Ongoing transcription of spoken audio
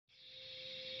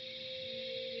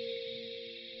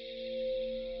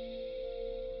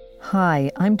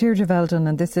Hi, I'm Deirdre Veldon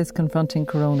and this is Confronting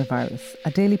Coronavirus,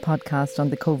 a daily podcast on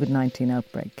the COVID-19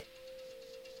 outbreak.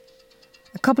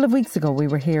 A couple of weeks ago we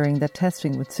were hearing that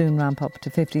testing would soon ramp up to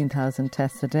 15,000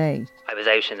 tests a day. I was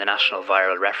out in the National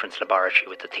Viral Reference Laboratory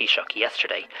with the Taoiseach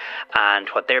yesterday, and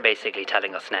what they're basically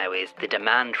telling us now is the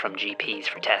demand from GPs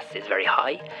for tests is very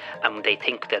high, and they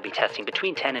think they'll be testing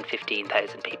between 10 and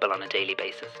 15,000 people on a daily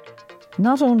basis.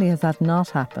 Not only has that not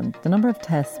happened, the number of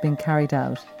tests being carried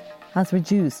out has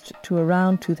reduced to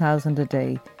around 2,000 a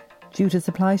day due to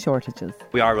supply shortages.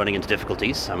 We are running into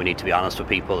difficulties and we need to be honest with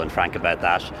people and frank about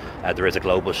that. There is a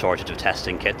global shortage of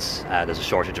testing kits, there's a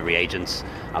shortage of reagents,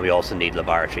 and we also need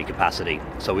laboratory capacity.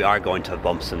 So we are going to have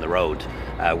bumps in the road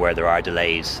where there are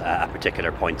delays at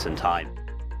particular points in time.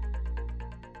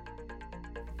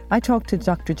 I talked to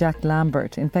Dr. Jack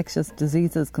Lambert, infectious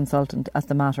diseases consultant at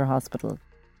the Mater Hospital.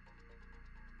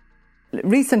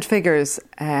 Recent figures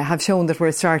have shown that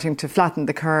we're starting to flatten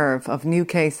the curve of new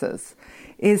cases.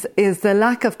 Is the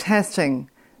lack of testing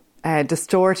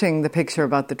distorting the picture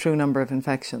about the true number of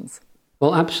infections?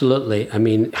 Well, absolutely. I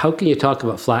mean, how can you talk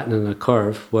about flattening a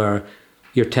curve where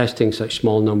you're testing such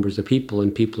small numbers of people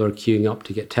and people are queuing up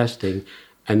to get testing,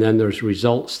 and then there's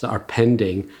results that are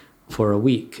pending for a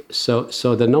week? So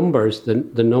the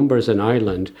numbers in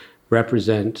Ireland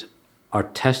represent our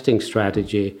testing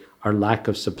strategy, our lack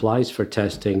of supplies for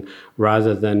testing,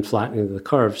 rather than flattening the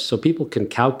curve. So people can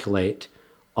calculate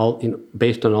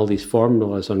based on all these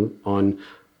formulas on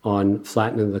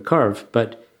flattening the curve.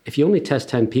 But if you only test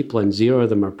 10 people and 0 of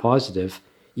them are positive,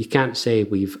 you can't say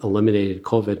we've eliminated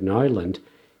COVID in Ireland.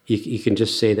 You can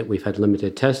just say that we've had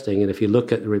limited testing. And if you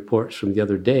look at the reports from the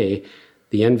other day,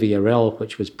 the NVRL,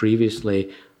 which was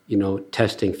previously,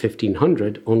 testing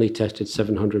 1,500, only tested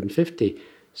 750.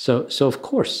 So of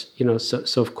course,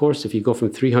 if you go from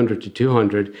 300 to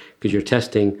 200 because you're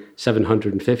testing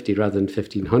 750 rather than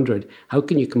 1,500, how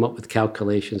can you come up with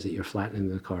calculations that you're flattening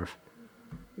the curve?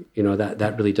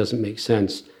 That really doesn't make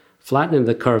sense. Flattening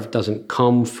the curve doesn't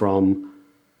come from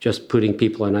just putting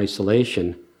people in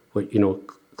isolation,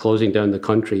 closing down the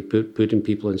country, putting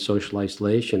people in social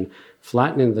isolation.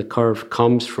 Flattening the curve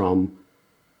comes from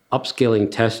upscaling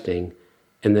testing.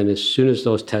 And then as soon as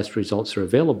those test results are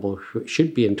available, which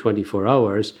should be in 24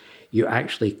 hours, you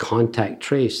actually contact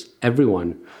trace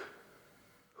everyone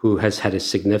who has had a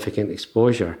significant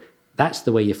exposure. That's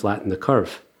the way you flatten the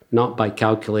curve, not by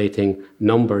calculating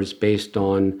numbers based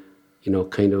on,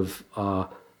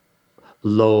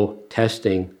 low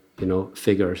testing,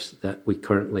 figures that we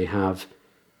currently have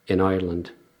in Ireland.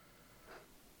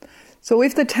 So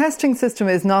if the testing system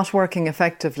is not working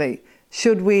effectively,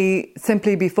 should we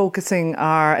simply be focusing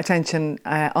our attention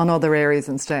on other areas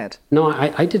instead? No,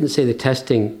 I didn't say the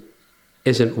testing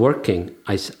isn't working.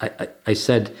 I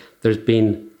said there's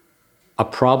been a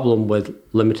problem with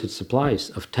limited supplies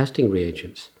of testing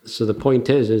reagents. So the point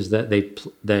is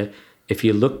that if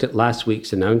you looked at last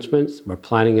week's announcements, we're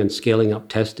planning on scaling up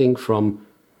testing from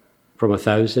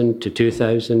 1,000 to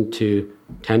 2,000 to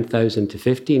 10,000 to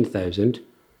 15,000.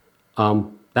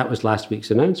 That was last week's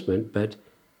announcement, but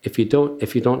if you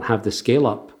don't have the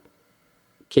scale-up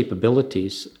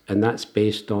capabilities, and that's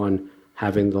based on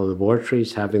having the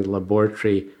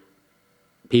laboratory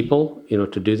people,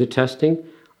 to do the testing,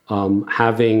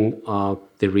 having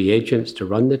the reagents to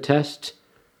run the test,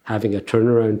 having a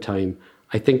turnaround time.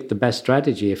 I think the best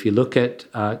strategy, if you look at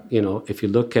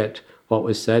what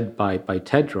was said by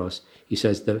Tedros, he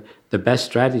says the best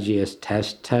strategy is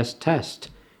test, test, test.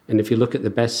 And if you look at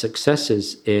the best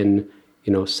successes in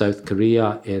South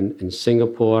Korea, in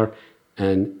Singapore,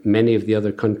 and many of the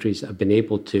other countries that have been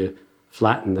able to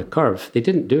flatten the curve, they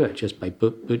didn't do it just by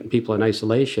putting people in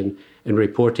isolation and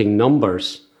reporting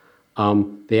numbers.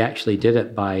 They actually did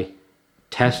it by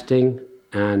testing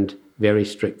and very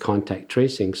strict contact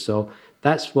tracing. So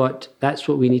that's what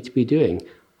we need to be doing.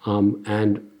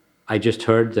 And I just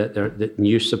heard that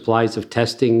new supplies of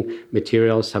testing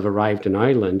materials have arrived in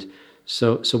Ireland.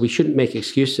 So we shouldn't make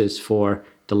excuses for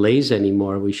delays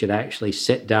anymore. We should actually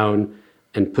sit down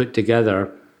and put together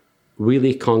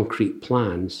really concrete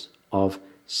plans of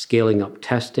scaling up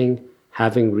testing,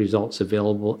 having results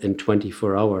available in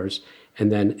 24 hours,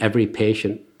 and then every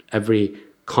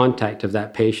contact of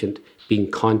that patient being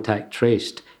contact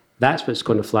traced. That's what's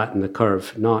going to flatten the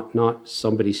curve, not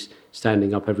somebody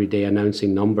standing up every day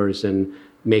announcing numbers and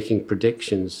making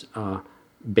predictions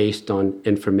based on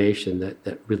information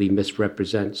that really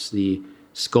misrepresents the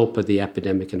scope of the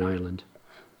epidemic in Ireland.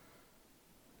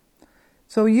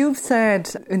 So you've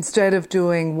said instead of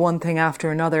doing one thing after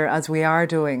another, as we are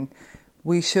doing,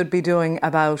 we should be doing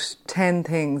about 10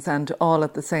 things and all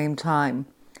at the same time.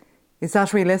 Is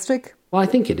that realistic? Well, I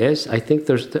think it is. I think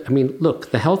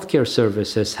look, the healthcare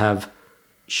services have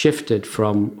shifted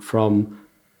from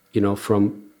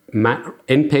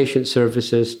inpatient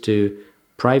services to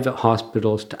private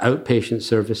hospitals to outpatient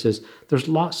services. There's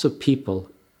lots of people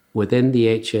within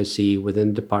the HSE,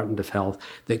 within the Department of Health,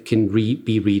 that can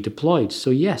be redeployed.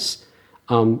 So yes,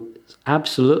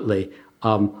 absolutely,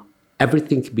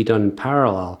 everything can be done in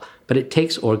parallel, but it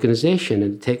takes organization,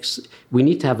 and we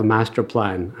need to have a master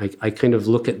plan. I kind of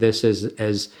look at this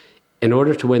as in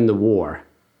order to win the war,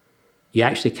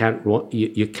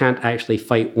 you can't actually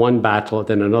fight one battle,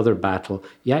 then another battle.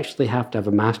 You actually have to have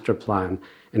a master plan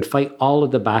and fight all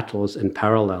of the battles in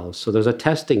parallel. So there's a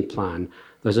testing plan,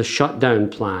 there's a shutdown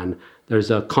plan, there's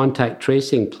a contact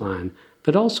tracing plan,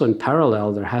 but also in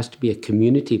parallel, there has to be a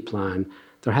community plan,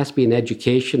 there has to be an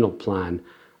educational plan.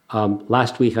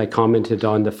 Last week, I commented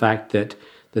on the fact that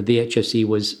the DHSE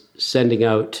was sending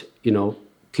out,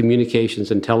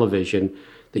 communications and television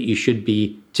that you should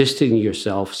be distancing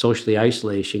yourself, socially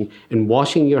isolating, and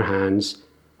washing your hands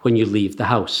when you leave the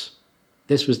house.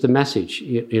 This was the message.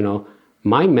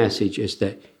 My message is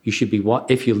that you should be,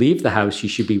 if you leave the house, you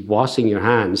should be washing your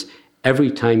hands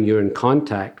every time you're in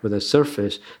contact with a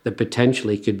surface that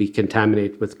potentially could be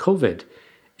contaminated with COVID.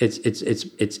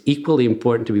 It's equally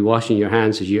important to be washing your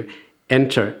hands as you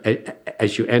enter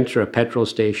a petrol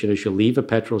station, as you leave a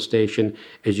petrol station,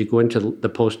 as you go into the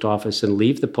post office and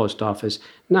leave the post office.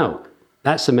 Now,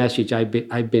 that's a message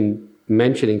I've been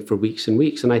mentioning for weeks and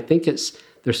weeks, and I think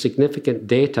there's significant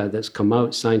data that's come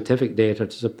out, scientific data,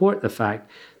 to support the fact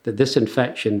that this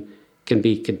infection can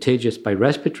be contagious by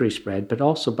respiratory spread, but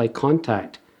also by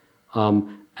contact.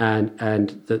 And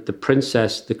the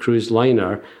Princess, the cruise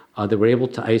liner, they were able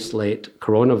to isolate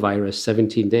coronavirus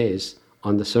 17 days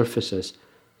on the surfaces.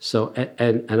 So,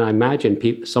 and I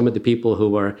imagine some of the people who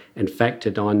were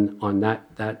infected on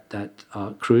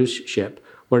that cruise ship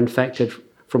were infected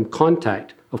from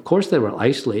contact. Of course, they were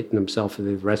isolating themselves for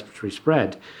the respiratory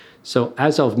spread. So,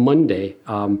 as of Monday,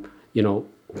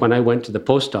 when I went to the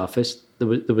post office,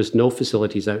 there was no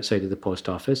facilities outside of the post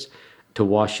office to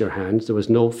wash your hands. There was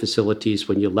no facilities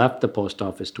when you left the post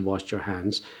office to wash your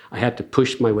hands. I had to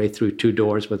push my way through 2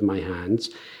 doors with my hands.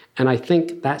 And I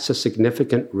think that's a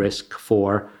significant risk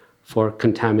for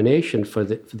contamination for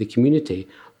the community.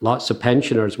 Lots of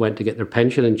pensioners went to get their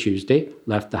pension on Tuesday,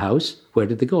 left the house. Where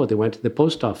did they go? They went to the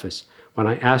post office. When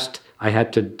I asked, I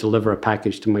had to deliver a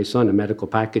package to my son, a medical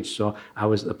package, so I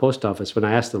was at the post office. When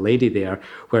I asked the lady there,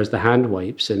 where's the hand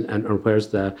wipes and where's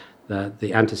the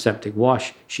antiseptic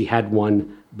wash, she had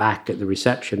one back at the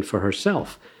reception for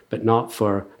herself, but not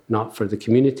for the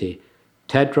community.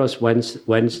 Tedros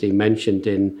Wednesday mentioned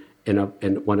in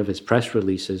one of his press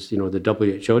releases,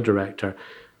 the WHO director,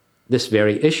 this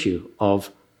very issue of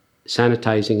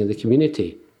sanitizing in the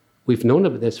community. We've known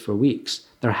about this for weeks.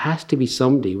 There has to be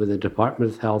somebody within the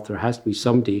Department of Health, there has to be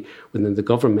somebody within the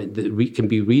government that can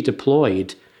be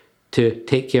redeployed to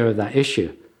take care of that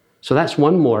issue. So that's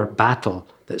one more battle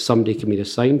that somebody can be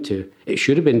assigned to. It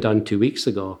should have been done 2 weeks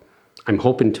ago. I'm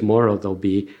hoping tomorrow there'll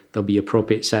be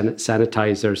appropriate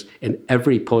sanitizers in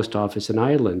every post office in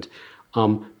Ireland.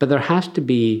 But there has to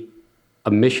be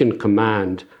a mission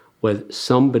command with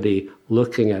somebody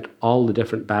looking at all the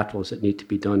different battles that need to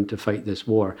be done to fight this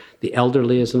war. The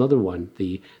elderly is another one.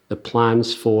 The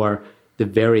plans for the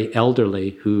very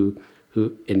elderly who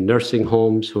in nursing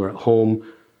homes, who are at home,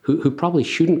 who probably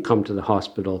shouldn't come to the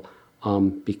hospital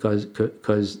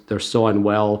because they're so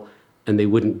unwell and they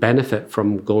wouldn't benefit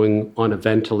from going on a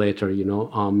ventilator,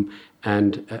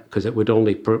 and because it would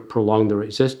only prolong their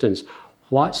existence.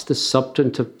 What's the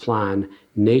substantive plan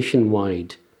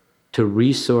nationwide to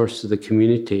resource the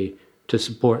community to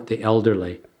support the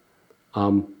elderly?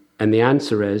 And the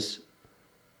answer is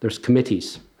there's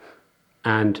committees,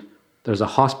 and there's a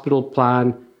hospital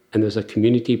plan, and there's a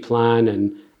community plan,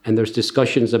 and there's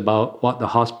discussions about what the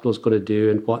hospital is going to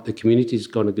do and what the community is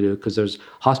going to do, because there's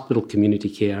hospital community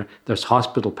care, there's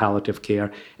hospital palliative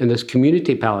care, and there's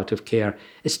community palliative care.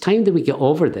 It's time that we get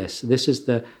over this. This is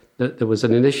there was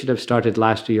an initiative started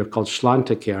last year called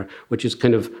Slánta Care, which is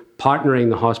kind of partnering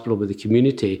the hospital with the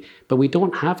community, but we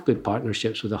don't have good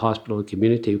partnerships with the hospital and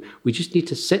community. We just need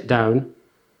to sit down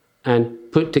and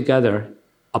put together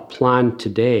a plan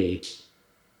today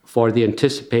for the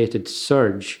anticipated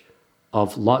surge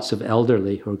of lots of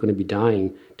elderly who are going to be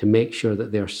dying, to make sure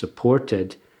that they're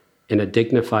supported in a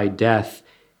dignified death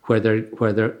where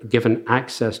they're given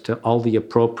access to all the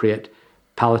appropriate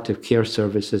palliative care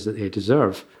services that they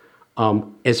deserve.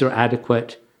 Is there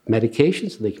adequate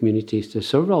medications in the communities to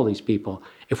serve all these people?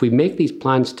 If we make these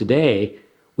plans today,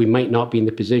 we might not be in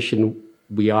the position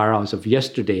we are as of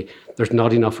yesterday, there's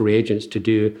not enough reagents to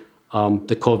do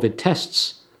the COVID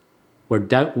tests.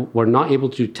 We're not able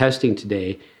to do testing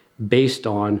today based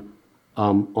on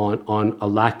a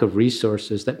lack of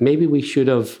resources that maybe we should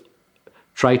have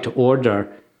tried to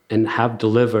order and have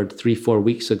delivered 3-4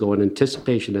 weeks ago in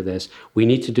anticipation of this. We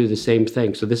need to do the same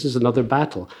thing. So this is another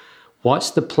battle.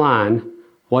 What's the plan?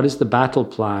 What is the battle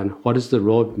plan? What is the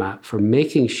roadmap for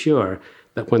making sure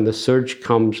that when the surge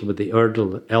comes with the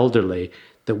elderly,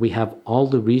 that we have all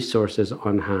the resources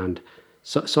on hand?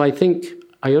 So I think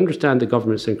I understand the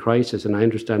government's in crisis, and I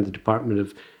understand the Department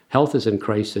of Health is in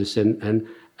crisis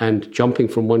and jumping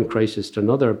from one crisis to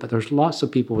another, but there's lots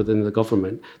of people within the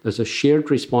government. There's a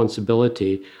shared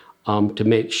responsibility to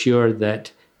make sure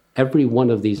that every one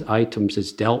of these items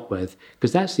is dealt with,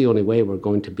 because that's the only way we're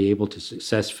going to be able to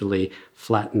successfully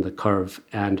flatten the curve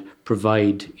and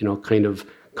provide, kind of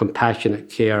compassionate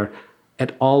care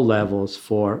at all levels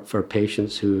for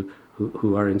patients who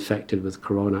are infected with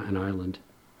corona in Ireland.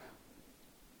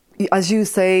 As you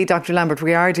say, Dr. Lambert,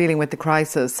 we are dealing with the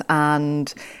crisis,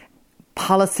 and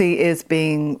policy is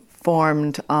being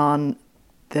formed on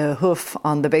the hoof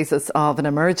on the basis of an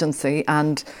emergency.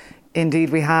 And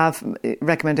indeed, we have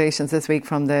recommendations this week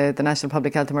from the National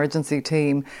Public Health Emergency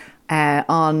Team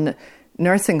on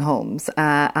nursing homes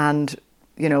and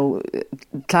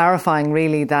clarifying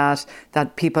really that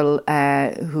people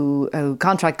who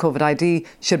contract COVID ID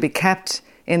should be kept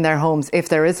in their homes if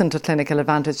there isn't a clinical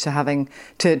advantage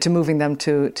to moving them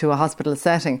to a hospital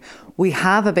setting. We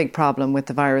have a big problem with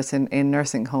the virus in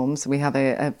nursing homes. We have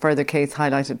a further case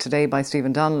highlighted today by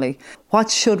Stephen Donnelly.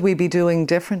 What should we be doing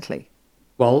differently?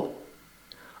 Well,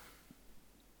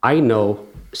 I know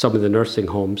some of the nursing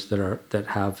homes that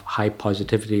have high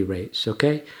positivity rates,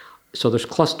 okay? So there's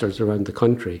clusters around the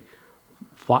country.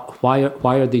 Why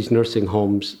are these nursing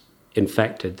homes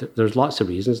infected? There's lots of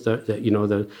reasons.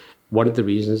 One of the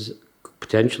reasons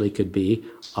potentially could be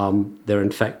they're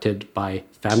infected by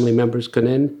family members going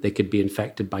in. They could be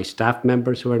infected by staff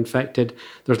members who are infected.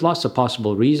 There's lots of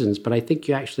possible reasons, but I think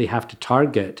you actually have to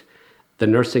target the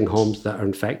nursing homes that are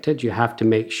infected. You have to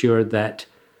make sure that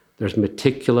there's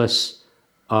meticulous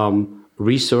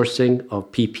resourcing of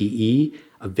PPE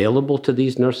available to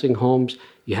these nursing homes.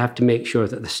 You have to make sure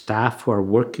that the staff who are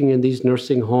working in these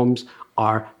nursing homes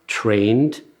are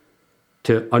trained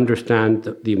to understand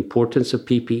the importance of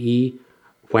PPE,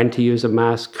 when to use a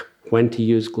mask, when to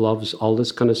use gloves, all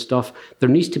this kind of stuff. There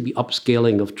needs to be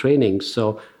upscaling of training.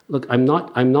 So look, I'm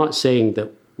not saying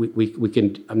that we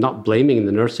can, I'm not blaming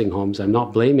the nursing homes, I'm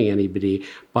not blaming anybody,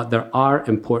 but there are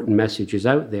important messages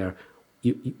out there.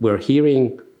 We're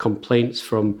hearing complaints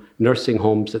from nursing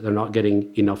homes that they're not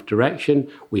getting enough direction.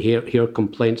 We hear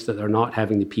complaints that they're not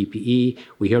having the PPE.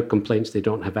 We hear complaints they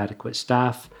don't have adequate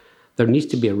staff. There needs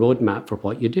to be a roadmap for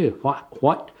what you do.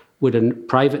 What would a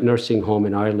private nursing home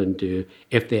in Ireland do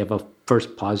if they have a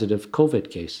first positive COVID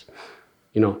case?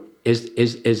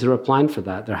 Is there a plan for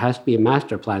that? There has to be a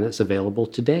master plan that's available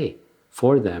today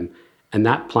for them. And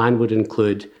that plan would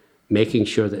include making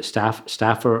sure that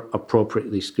staff are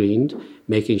appropriately screened,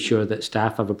 making sure that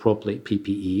staff have appropriate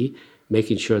PPE,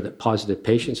 making sure that positive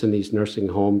patients in these nursing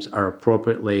homes are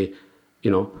appropriately,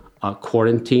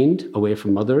 quarantined away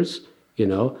from others,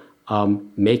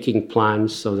 making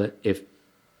plans so that if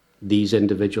these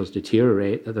individuals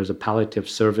deteriorate, that there's a palliative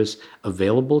service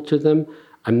available to them.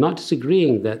 I'm not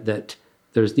disagreeing that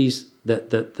there's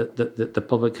the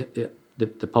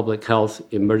public health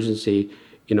emergency,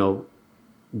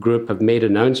 group have made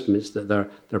announcements that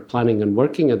they're planning and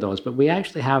working on those, but we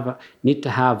actually need to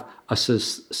have a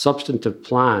substantive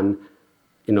plan,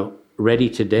 ready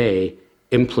today,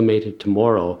 implemented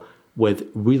tomorrow, with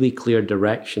really clear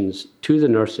directions to the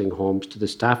nursing homes, to the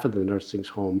staff of the nursing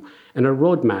home, and a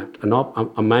roadmap,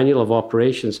 a manual of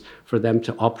operations for them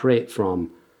to operate from.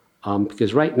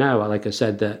 Because right now, like I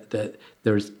said, that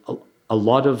there's a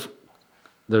lot of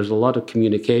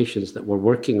communications that we're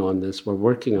working on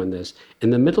this. In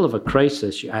the middle of a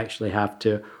crisis, you actually have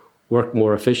to work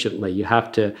more efficiently. You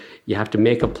have to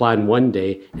make a plan one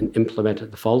day and implement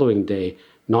it the following day,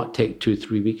 not take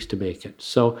 2-3 weeks to make it.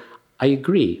 So I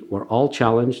agree, we're all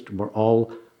challenged, we're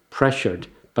all pressured,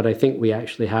 but I think we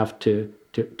actually have to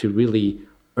really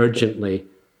urgently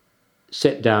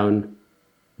sit down,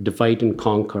 divide and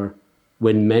conquer,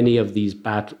 win many of these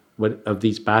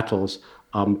battles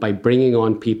by bringing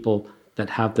on people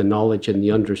that have the knowledge and the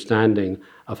understanding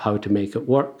of how to make it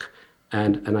work.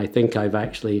 And I think I've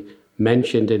actually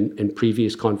mentioned in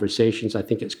previous conversations, I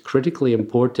think it's critically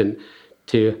important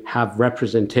to have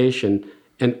representation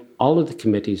in all of the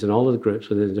committees and all of the groups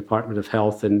within the Department of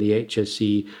Health and the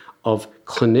HSE of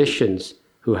clinicians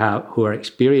who are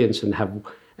experienced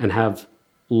and have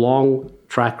long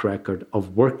track record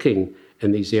of working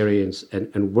in these areas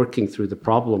and working through the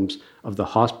problems of the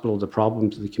hospital, the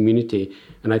problems of the community.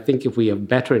 And I think if we have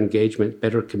better engagement,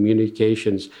 better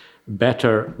communications,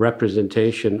 better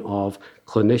representation of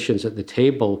clinicians at the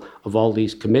table of all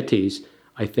these committees,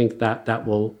 I think that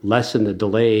will lessen the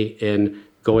delay in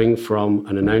going from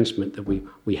an announcement that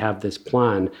we have this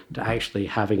plan to actually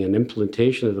having an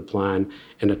implementation of the plan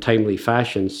in a timely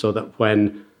fashion, so that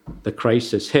when the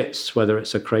crisis hits, whether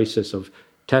it's a crisis of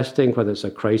testing, whether it's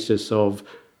a crisis of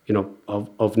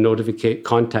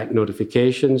contact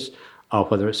notifications,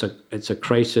 whether it's a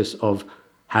crisis of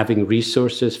having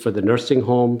resources for the nursing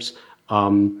homes,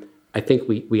 I think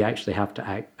we actually have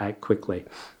to act quickly.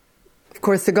 Of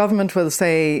course, the government will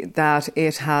say that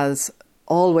it has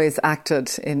always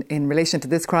acted in relation to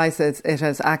this crisis. It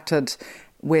has acted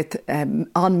with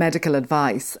on medical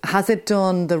advice. Has it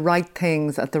done the right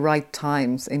things at the right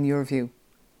times, in your view?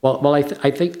 Well, I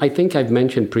think I've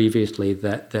mentioned previously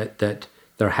that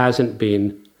there hasn't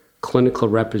been clinical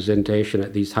representation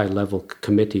at these high-level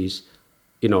committees.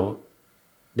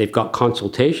 They've got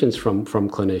consultations from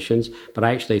clinicians, but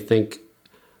I actually think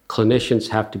clinicians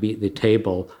have to be at the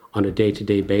table on a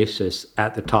day-to-day basis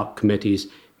at the top committees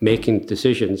making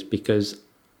decisions, because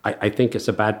I think it's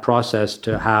a bad process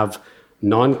to have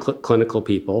non-clinical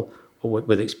people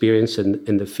with experience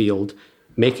in the field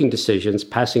making decisions,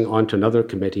 passing on to another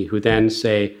committee who then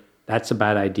say, that's a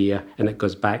bad idea, and it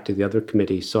goes back to the other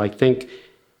committee. So I think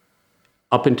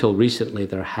up until recently,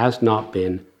 there has not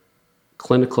been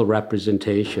clinical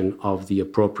representation of the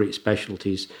appropriate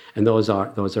specialties, and those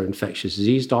are infectious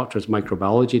disease doctors,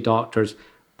 microbiology doctors,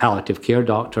 palliative care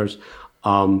doctors,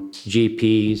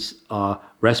 GPs,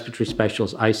 respiratory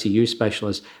specialists, ICU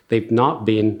specialists. They've not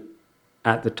been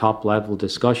at the top level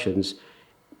discussions,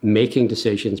 making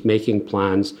decisions, making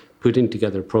plans, putting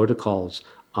together protocols.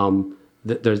 I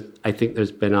think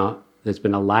there's been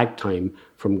a lag time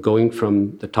from going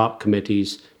from the top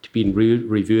committees to being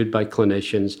reviewed by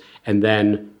clinicians, and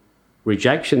then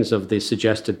rejections of the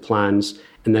suggested plans,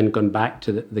 and then gone back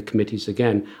to the committees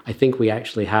again. I think we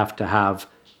actually have to have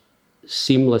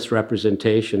seamless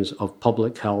representations of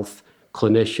public health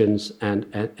clinicians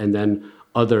and then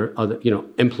other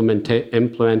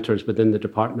implementers within the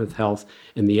Department of Health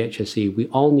and the HSE. We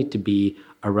all need to be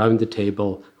around the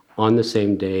table on the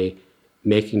same day,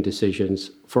 making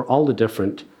decisions for all the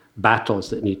different battles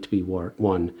that need to be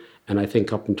won. And I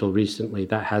think up until recently,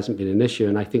 that hasn't been an issue.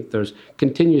 And I think there's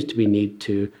continues to be need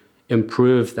to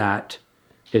improve that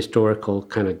historical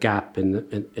kind of gap in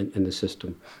the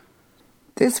system.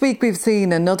 This week we've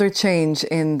seen another change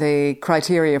in the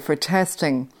criteria for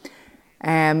testing.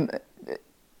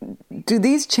 Do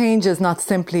these changes not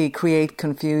simply create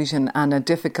confusion and a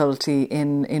difficulty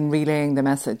in relaying the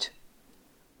message?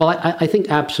 Well, I think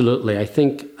absolutely. I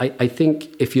think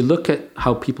if you look at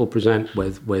how people present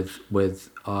with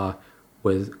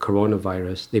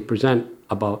coronavirus, they present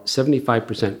about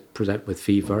 75% present with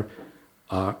fever,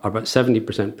 about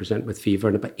 70% present with fever,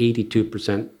 and about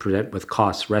 82% present with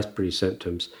coughs, respiratory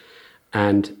symptoms,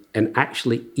 and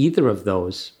actually either of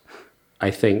those,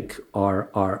 I think, are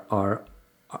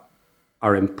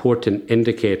important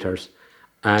indicators,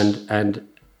 and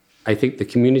I think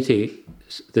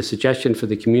the suggestion for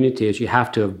the community is you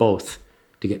have to have both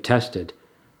to get tested.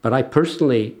 But I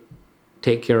personally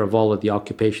take care of all of the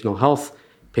occupational health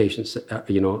patients,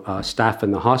 staff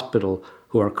in the hospital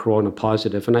who are corona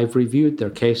positive, and I've reviewed their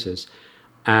cases,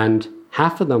 and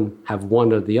half of them have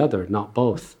one or the other, not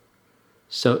both.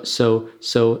 So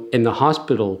in the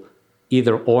hospital,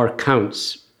 either or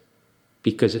counts,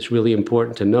 because it's really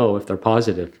important to know if they're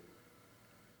positive,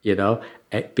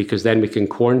 because then we can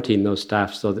quarantine those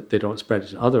staff so that they don't spread it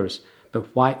to others.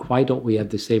 But why don't we have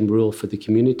the same rule for the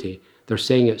community? They're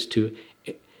saying it's to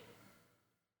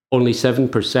only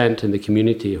 7% in the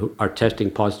community who are testing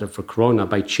positive for corona.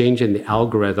 By changing the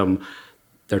algorithm,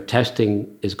 their testing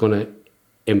is going to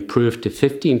improve to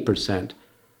 15%.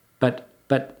 But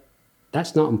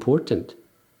that's not important.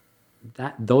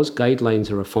 Those guidelines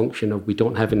are a function of we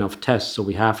don't have enough tests, so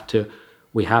we have to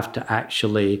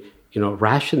actually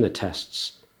ration the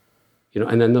tests,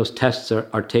 and then those tests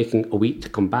are taking a week to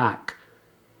come back,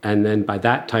 and then by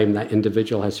that time that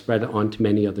individual has spread it on to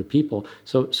many other people.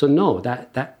 So no,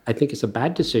 that I think it's a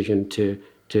bad decision to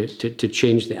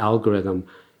change the algorithm.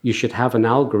 You should have an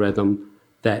algorithm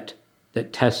that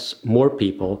tests more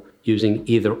people using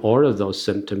either or of those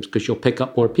symptoms, because you'll pick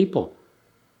up more people.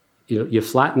 You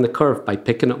flatten the curve by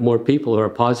picking up more people who are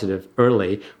positive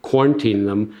early, quarantining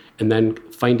them, and then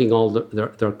finding all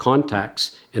their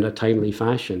contacts in a timely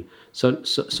fashion.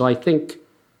 So I think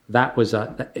that was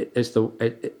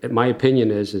my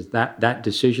opinion is that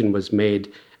decision was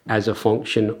made as a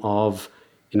function of,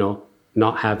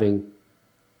 not having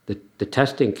the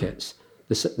testing kits.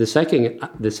 The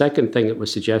second thing that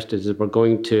was suggested is that we're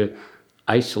going to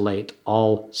isolate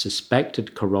all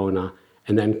suspected corona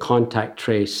and then contact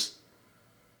trace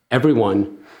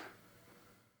everyone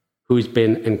who's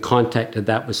been in contact with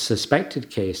that was suspected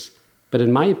case. But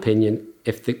in my opinion,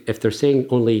 if they're saying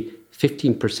only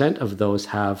 15% of those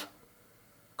have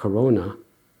corona,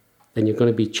 then you're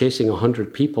going to be chasing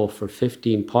 100 people for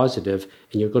 15 positive,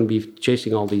 and you're going to be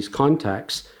chasing all these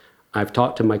contacts. I've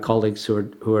talked to my colleagues who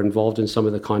are involved in some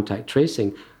of the contact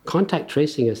tracing. Contact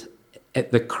tracing is,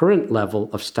 at the current level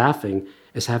of staffing,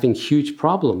 is having huge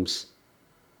problems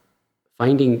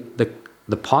finding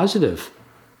the positive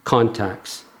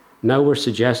contacts. Now we're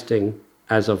suggesting,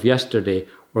 as of yesterday,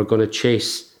 we're going to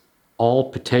chase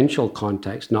all potential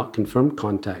contacts, not confirmed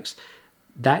contacts.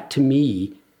 That, to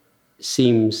me,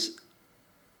 seems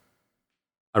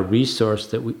a resource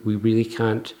that we really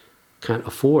can't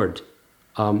afford.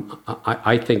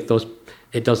 I think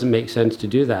it doesn't make sense to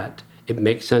do that. It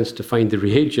makes sense to find the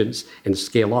reagents and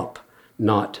scale up,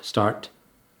 not start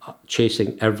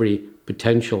chasing every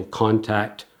potential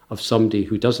contact of somebody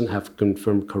who doesn't have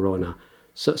confirmed corona.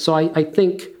 So I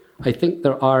think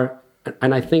there are,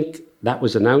 and I think that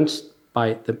was announced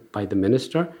by the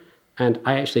minister, and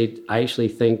I actually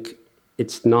think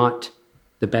it's not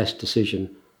the best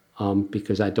decision,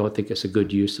 because I don't think it's a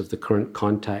good use of the current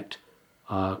contact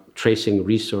tracing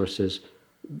resources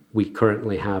we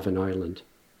currently have in Ireland.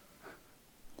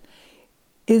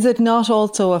 Is it not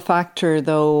also a factor,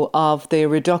 though, of the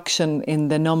reduction in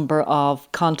the number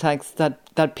of contacts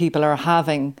that people are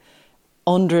having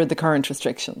under the current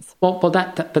restrictions? Well,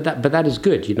 that is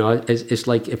good. It's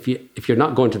like if you're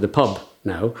not going to the pub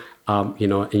now,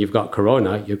 and you've got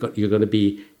corona, you're going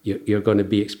to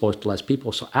be exposed to less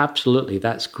people. So absolutely,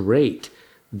 that's great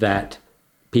that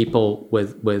people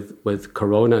with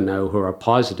corona now who are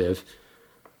positive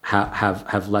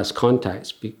have less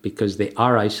contacts because they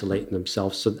are isolating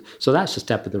themselves. So that's a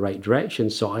step in the right direction.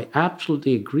 So I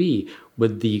absolutely agree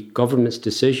with the government's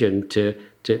decision to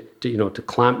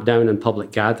clamp down on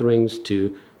public gatherings,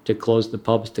 to close the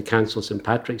pubs, to cancel St.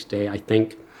 Patrick's Day. I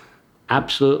think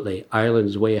absolutely Ireland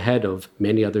is way ahead of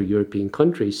many other European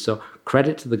countries. So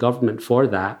credit to the government for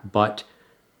that, but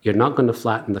you're not going to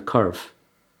flatten the curve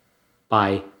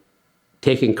by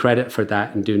taking credit for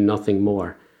that and doing nothing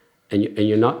more. And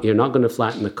you're not going to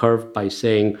flatten the curve by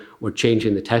saying we're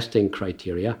changing the testing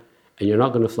criteria, and you're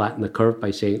not going to flatten the curve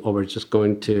by saying, we're just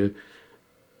going to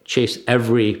chase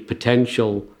every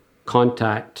potential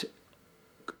contact,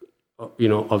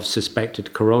 of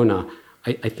suspected corona.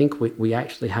 I think we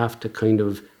actually have to kind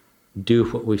of do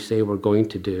what we say we're going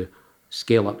to do,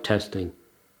 scale up testing,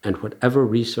 and whatever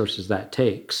resources that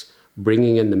takes,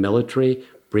 bringing in the military,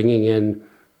 bringing in,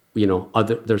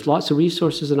 there's lots of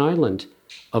resources in Ireland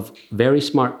of very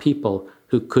smart people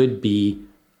who could be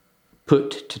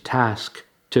put to task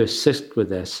to assist with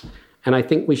this. And I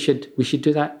think we should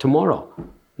do that tomorrow,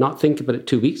 not think about it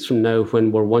 2 weeks from now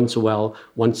when we're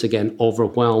once again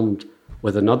overwhelmed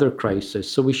with another crisis.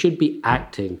 So we should be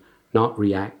acting, not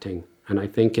reacting. And I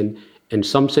think in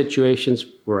some situations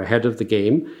we're ahead of the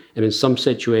game, and in some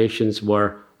situations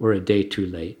we're a day too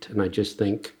late. And I just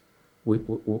think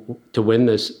to win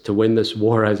this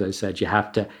war, as I said, you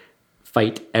have to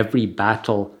fight every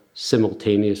battle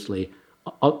simultaneously.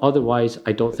 Otherwise,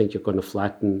 I don't think you're going to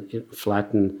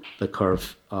flatten the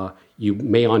curve. You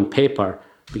may on paper,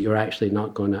 but you're actually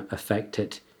not going to affect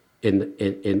it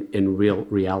in real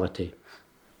reality.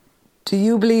 Do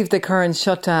you believe the current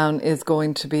shutdown is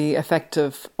going to be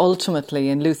effective ultimately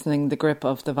in loosening the grip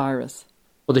of the virus?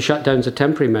 Well, the shutdown's a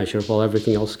temporary measure while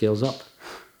everything else scales up.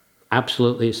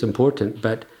 Absolutely, it's important,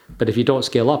 but if you don't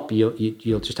scale up,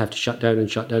 you'll just have to shut down and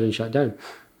shut down and shut down.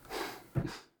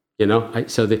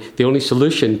 So the only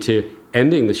solution to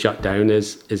ending the shutdown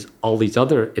is all these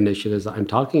other initiatives that I'm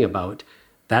talking about.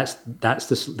 That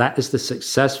is the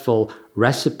successful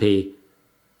recipe,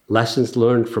 lessons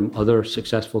learned from other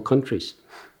successful countries.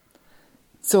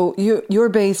 So you're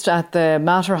based at the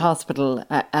Mater Hospital.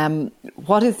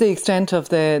 What is the extent of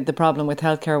the problem with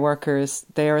healthcare workers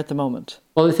there at the moment?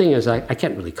 Well, the thing is, I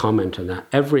can't really comment on that.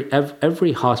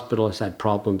 Every hospital has had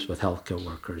problems with healthcare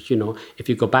workers. If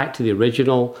you go back to the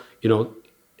original,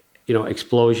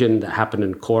 explosion that happened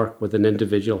in Cork with an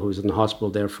individual who was in the hospital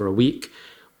there for a week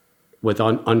with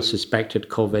unsuspected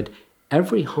COVID,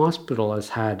 every hospital has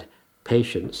had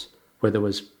patients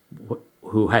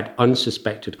who had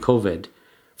unsuspected COVID.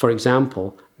 For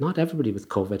example, not everybody with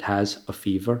COVID has a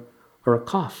fever or a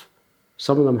cough.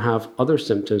 Some of them have other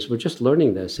symptoms. We're just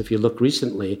learning this. If you look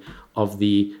recently of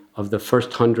the first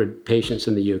 100 patients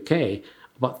in the UK,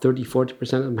 about 30-40%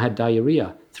 of them had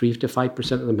diarrhea. 3 to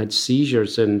 5% of them had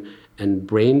seizures and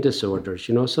brain disorders.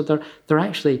 So they're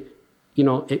actually,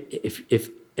 if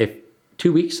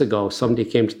 2 weeks ago somebody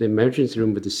came to the emergency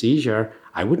room with a seizure,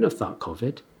 I wouldn't have thought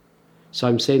COVID. So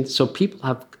I'm saying, so people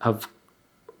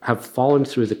have fallen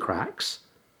through the cracks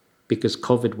because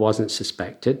COVID wasn't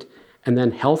suspected. And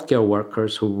then healthcare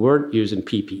workers who weren't using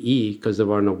PPE because they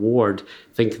were on a ward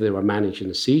thinking they were managing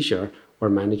a seizure were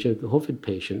managing a COVID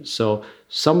patient. So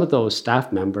some of those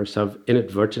staff members have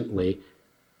inadvertently,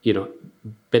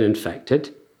 been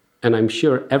infected. And I'm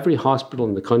sure every hospital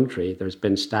in the country, there's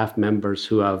been staff members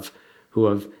who have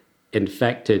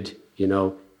infected,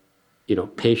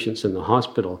 patients in the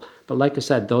hospital. But like I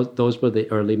said, those were the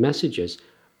early messages.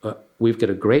 We've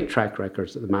got a great track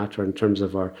record at the Mater in terms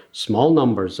of our small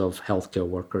numbers of healthcare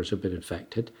workers who've been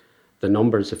infected. The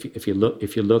numbers, if you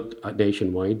look at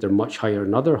nationwide, they're much higher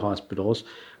in other hospitals.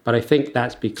 But I think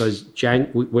that's because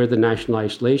we're the national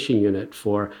isolation unit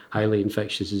for highly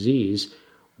infectious disease.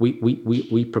 We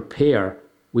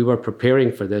were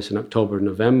preparing for this in October,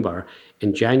 November.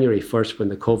 In January 1st, when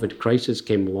the COVID crisis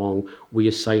came along, we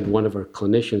assigned one of our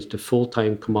clinicians to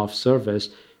full-time come off service,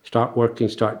 start working,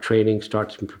 start training,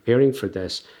 start preparing for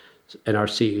this. And our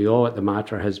CEO at the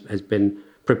Mater has been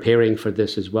preparing for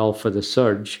this as well, for the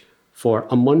surge, for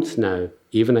a month now,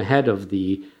 even ahead of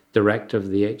the director of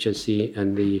the HSE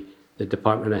and the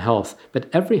Department of Health. But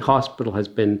every hospital has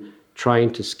been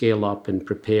trying to scale up and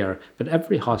prepare, but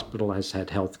every hospital has had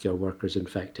healthcare workers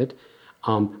infected.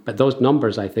 But those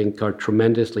numbers, I think, are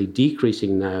tremendously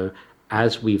decreasing now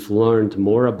as we've learned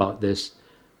more about this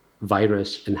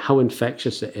virus and how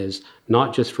infectious it is,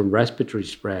 not just from respiratory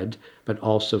spread, but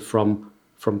also from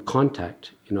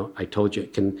contact. I told you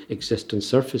it can exist on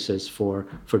surfaces for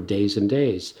days and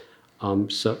days.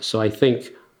 So I think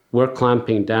we're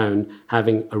clamping down,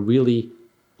 having a really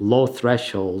low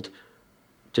threshold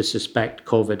to suspect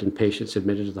COVID in patients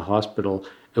admitted to the hospital.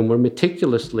 And we're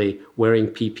meticulously wearing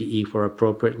PPE where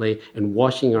appropriately and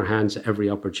washing our hands at every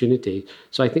opportunity.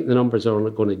 So I think the numbers are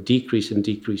only going to decrease and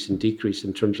decrease and decrease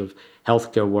in terms of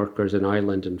healthcare workers in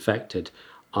Ireland infected.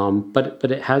 But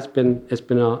it's been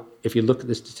if you look at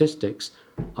the statistics,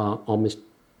 almost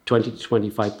 20 to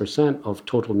 25% of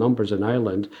total numbers in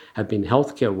Ireland have been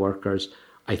healthcare workers.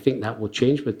 I think that will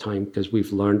change with time because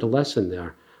we've learned a lesson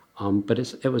there. But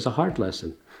it was a hard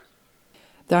lesson.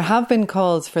 There have been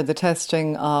calls for the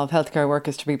testing of healthcare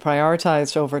workers to be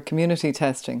prioritised over community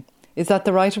testing. Is that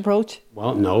the right approach?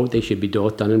 Well, no, they should be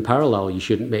both done in parallel. You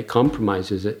shouldn't make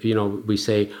compromises. We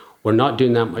say we're not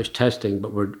doing that much testing,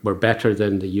 but we're better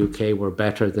than the UK, we're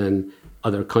better than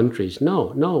other countries.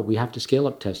 No, we have to scale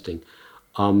up testing.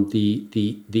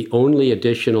 The only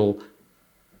additional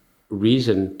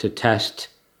reason to test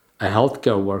a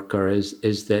healthcare worker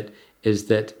is that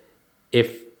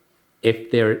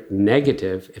if they're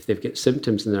negative, if they've got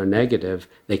symptoms and they're negative,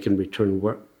 they can return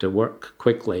to work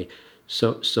quickly.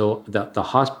 So the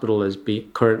hospital is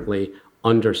currently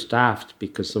understaffed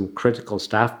because some critical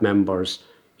staff members,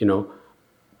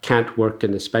 can't work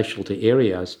in the specialty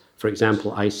areas, for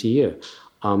example, ICU.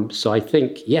 So I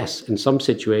think, yes, in some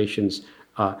situations,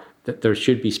 that there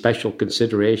should be special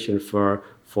consideration for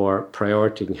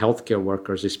prioritizing healthcare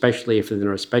workers, especially if they're in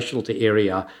a specialty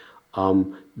area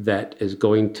that is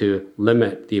going to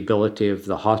limit the ability of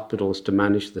the hospitals to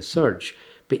manage the surge.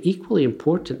 But equally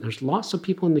important, there's lots of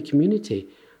people in the community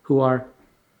who are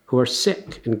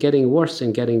sick and getting worse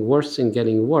and getting worse and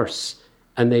getting worse,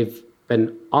 and they've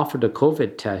been offered a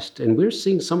COVID test. And we're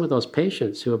seeing some of those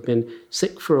patients who have been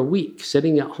sick for a week,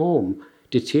 sitting at home,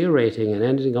 deteriorating and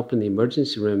ending up in the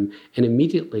emergency room and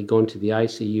immediately going to the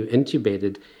ICU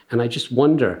intubated. And I just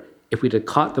wonder, if we'd have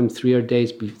caught them 3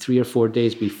 or 4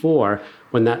 days before,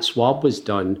 when that swab was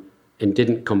done and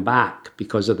didn't come back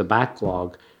because of the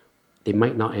backlog, they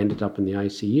might not ended up in the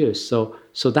ICU.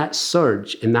 So that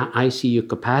surge in that ICU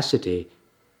capacity,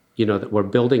 that we're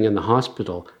building in the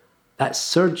hospital, that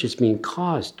surge is being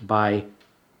caused by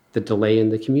the delay in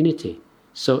the community.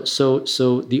 So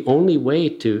the only way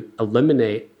to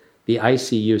eliminate the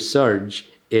ICU surge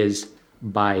is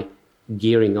by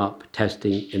gearing up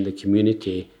testing in the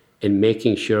community and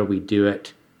making sure we do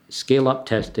it, scale up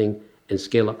testing and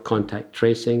scale up contact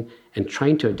tracing and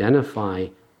trying to identify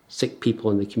sick people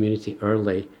in the community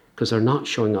early because they're not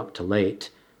showing up till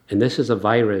late. And this is a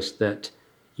virus that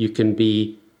you can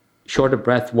be short of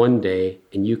breath one day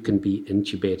and you can be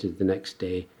intubated the next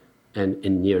day and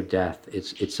in near death.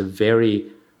 It's a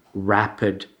very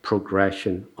rapid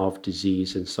progression of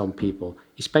disease in some people,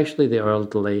 especially the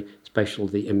elderly,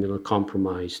 specialty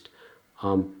immunocompromised.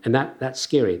 And that's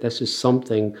scary. This is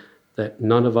something that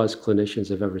none of us clinicians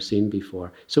have ever seen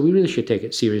before. So we really should take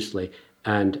it seriously,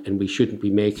 and we shouldn't be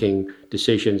making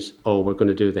decisions, we're going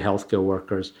to do the healthcare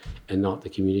workers and not the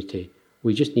community.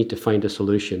 We just need to find a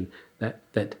solution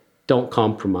that don't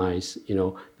compromise.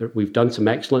 We've done some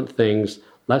excellent things.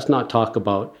 Let's not talk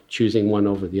about choosing one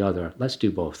over the other. Let's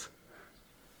do both.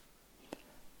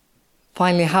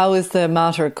 Finally, how is the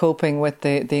Mater coping with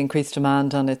the increased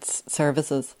demand on its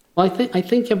services? Well, I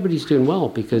think everybody's doing well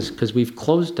because we've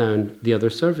closed down the other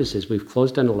services. We've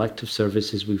closed down elective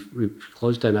services. We've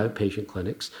closed down outpatient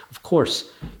clinics. Of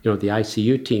course, the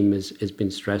ICU team has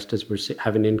been stressed as we're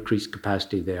having increased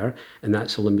capacity there, and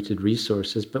that's a limited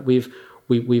resources. But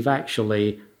we've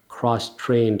actually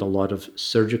cross-trained a lot of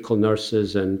surgical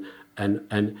nurses and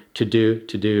to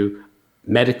do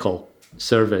medical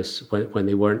service when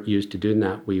they weren't used to doing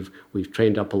that. We've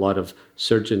trained up a lot of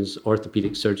surgeons,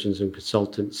 orthopedic surgeons and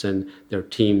consultants and their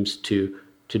teams to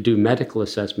do medical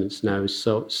assessments now.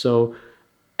 So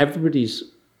everybody's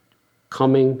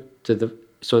coming to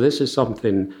so this is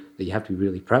something that you have to be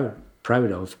really proud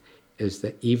of, is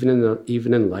that even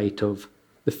in light of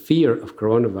the fear of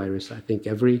coronavirus, I think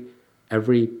every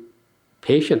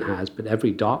patient has, but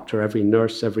every doctor, every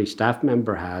nurse, every staff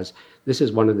member has. This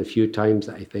is one of the few times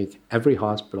that I think every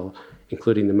hospital,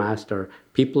 including the Mater,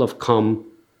 people have come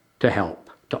to help,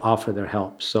 to offer their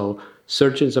help. So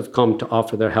surgeons have come to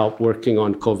offer their help working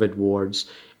on COVID wards.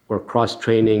 We're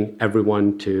cross-training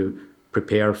everyone to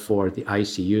prepare for the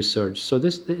ICU surge. So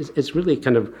this is really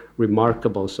kind of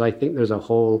remarkable. So I think there's a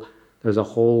whole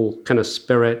kind of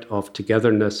spirit of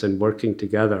togetherness and working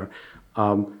together.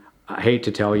 I hate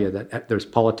to tell you that there's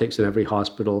politics in every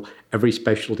hospital. Every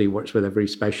specialty works with every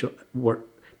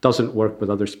doesn't work with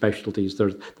other specialties.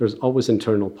 There's always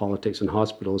internal politics in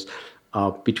hospitals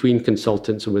between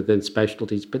consultants and within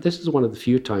specialties. But this is one of the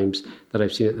few times that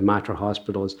I've seen at the Mater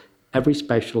hospitals, every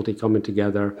specialty coming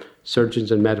together,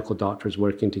 surgeons and medical doctors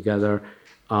working together,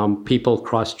 people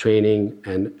cross-training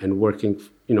and working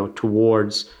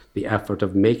towards the effort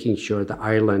of making sure the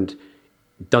island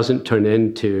doesn't turn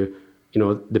into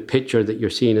the picture that you're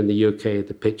seeing in the UK,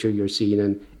 the picture you're seeing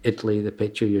in Italy, the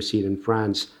picture you're seeing in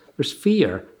France. There's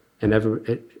fear in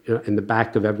the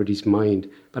back of everybody's mind,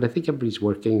 but I think everybody's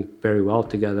working very well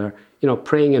together,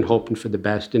 praying and hoping for the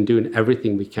best and doing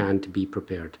everything we can to be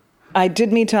prepared. I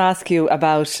did mean to ask you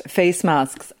about face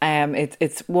masks.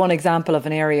 It's one example of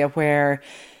an area where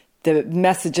the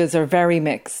messages are very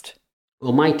mixed.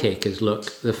 Well, my take is, look,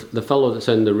 the fellow that's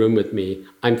in the room with me,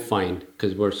 I'm fine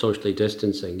because we're socially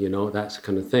distancing, that's the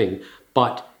kind of thing.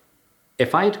 But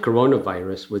if I had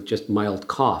coronavirus with just mild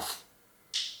cough,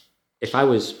 if I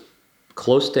was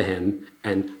close to him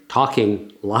and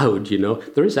talking loud,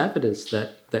 there is evidence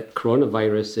that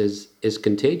coronavirus is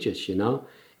contagious,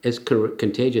 is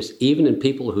contagious even in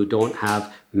people who don't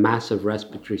have massive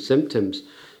respiratory symptoms.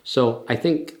 So I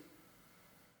think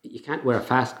you can't wear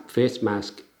a face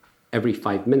mask every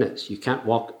 5 minutes. You can't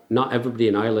not everybody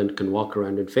in Ireland can walk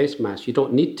around in face masks. You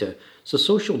don't need to. So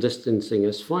social distancing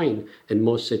is fine in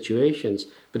most situations.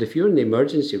 But if you're in the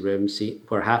emergency room,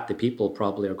 where half the people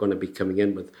probably are going to be coming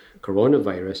in with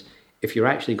coronavirus, if you're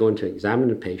actually going to examine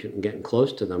a patient and getting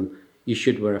close to them, you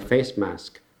should wear a face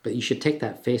mask. But you should take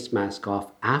that face mask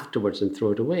off afterwards and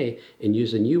throw it away and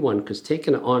use a new one, because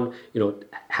taking it on,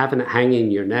 having it hanging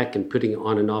in your neck and putting it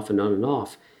on and off and on and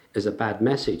off is a bad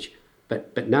message.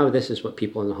 But now this is what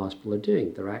people in the hospital are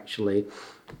doing. They're actually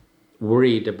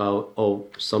worried about,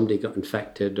 somebody got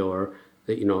infected, or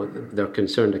they're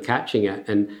concerned of catching it.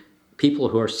 And people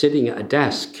who are sitting at a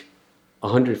desk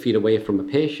 100 feet away from a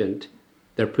patient,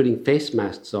 they're putting face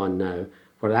masks on now,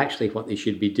 where actually what they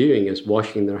should be doing is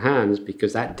washing their hands,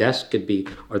 because that desk could be,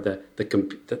 or the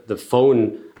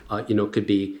phone, could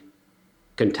be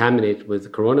contaminated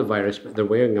with coronavirus, but they're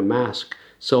wearing a mask.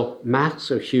 So masks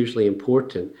are hugely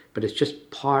important, but it's just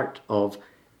part of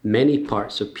many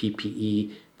parts of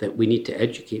PPE that we need to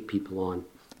educate people on.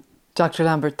 Dr.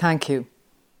 Lambert, thank you.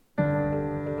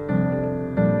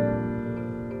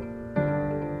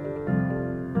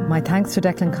 My thanks to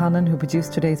Declan Conlon, who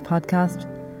produced today's podcast,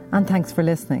 and thanks for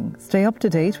listening. Stay up to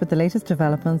date with the latest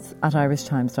developments at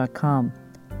irishtimes.com.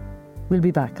 We'll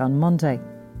be back on Monday.